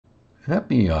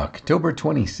Happy October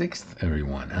 26th,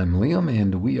 everyone. I'm Liam,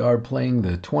 and we are playing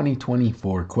the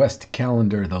 2024 quest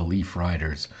calendar, The Leaf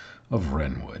Riders of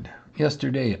Wrenwood.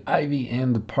 Yesterday, Ivy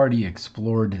and the party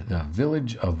explored the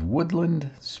village of Woodland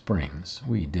Springs.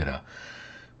 We did a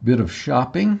bit of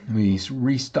shopping. We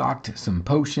restocked some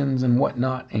potions and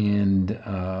whatnot, and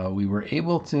we were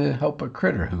able to help a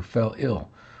critter who fell ill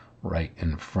right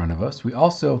in front of us. We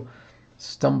also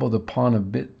stumbled upon a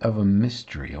bit of a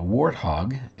mystery. A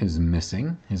warthog is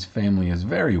missing. His family is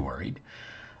very worried.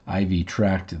 Ivy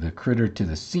tracked the critter to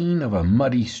the scene of a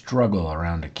muddy struggle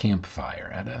around a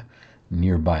campfire at a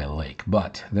nearby lake,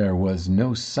 but there was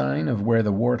no sign of where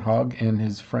the warthog and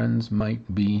his friends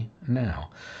might be now.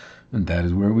 And that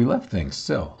is where we left things.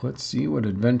 So let's see what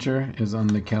adventure is on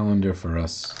the calendar for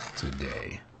us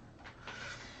today.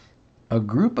 A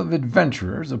group of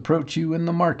adventurers approach you in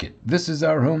the market. This is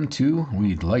our home too.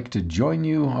 We'd like to join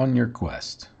you on your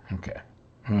quest. Okay.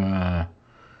 I'm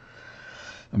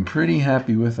pretty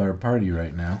happy with our party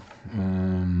right now.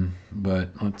 But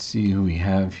let's see who we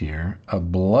have here. A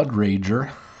blood rager,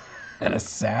 an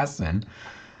assassin,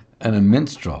 and a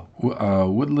minstrel.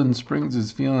 Woodland Springs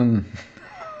is feeling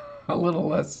a little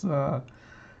less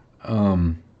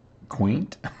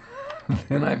quaint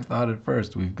than I thought at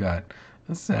first. We've got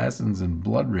assassins and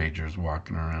blood ragers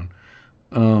walking around.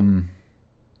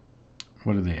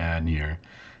 What do they add here?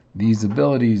 These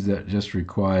abilities that just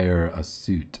require a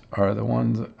suit are the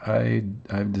ones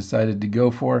I've decided to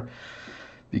go for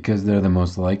because they're the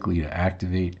most likely to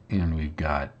activate. And we've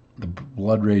got the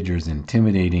blood rager's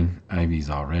intimidating. Ivy's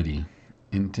already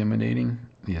intimidating.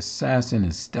 The assassin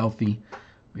is stealthy.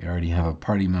 We already have a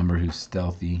party member who's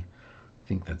stealthy. I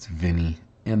think that's Vinny.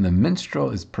 And the minstrel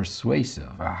is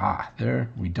persuasive. Aha, there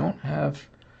we don't have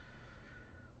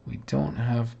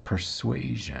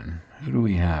persuasion. Who do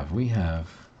we have? We'd have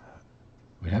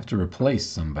to replace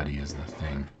somebody as the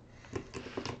thing.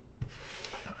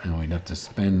 And we'd have to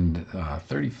spend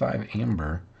 35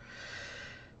 amber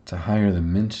to hire the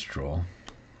minstrel.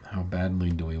 How badly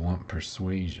do we want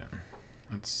persuasion?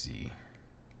 Let's see.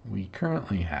 We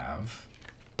currently have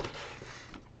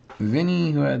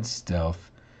Vinny, who had stealth,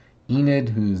 Enid,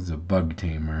 who's a bug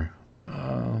tamer,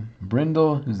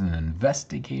 Brindle, who's an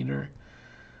investigator,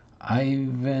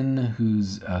 Ivan,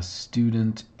 who's a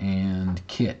student, and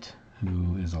Kit,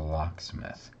 who is a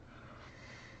locksmith.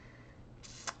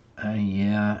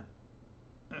 Yeah,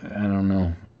 I don't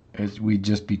know. We'd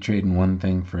just be trading one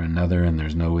thing for another, and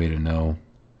there's no way to know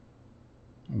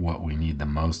what we need the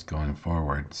most going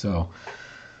forward. So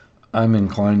I'm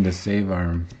inclined to save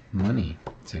our money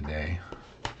today.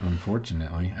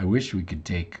 Unfortunately, I wish we could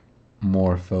take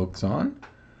more folks on.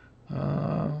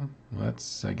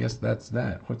 I guess that's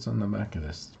that. What's on the back of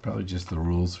this? It's probably just the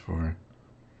rules for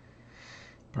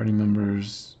party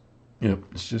members. Yep,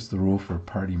 it's just the rule for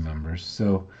party members.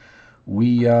 So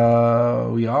it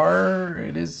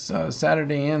is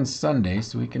Saturday and Sunday,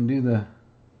 so we can do the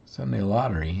Sunday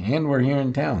lottery, and we're here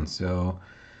in town. So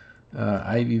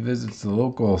Ivy visits the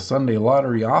local Sunday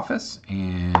lottery office,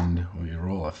 and we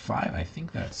roll a 5. I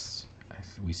think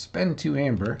we spend 2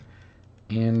 amber,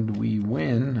 and we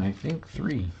win, I think,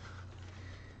 3.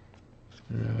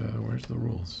 Where's the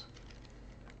rules?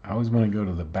 I always want to go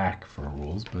to the back for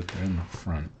rules, but they're in the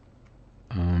front.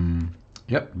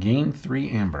 Yep, gain 3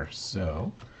 amber.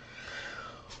 So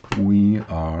we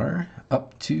are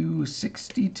up to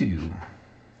 62.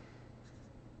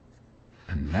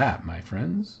 And that, my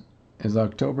friends, is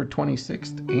October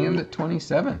 26th and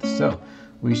 27th. So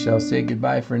we shall say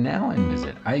goodbye for now and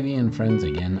visit Ivy and friends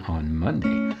again on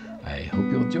Monday. I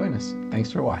hope you'll join us.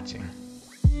 Thanks for watching.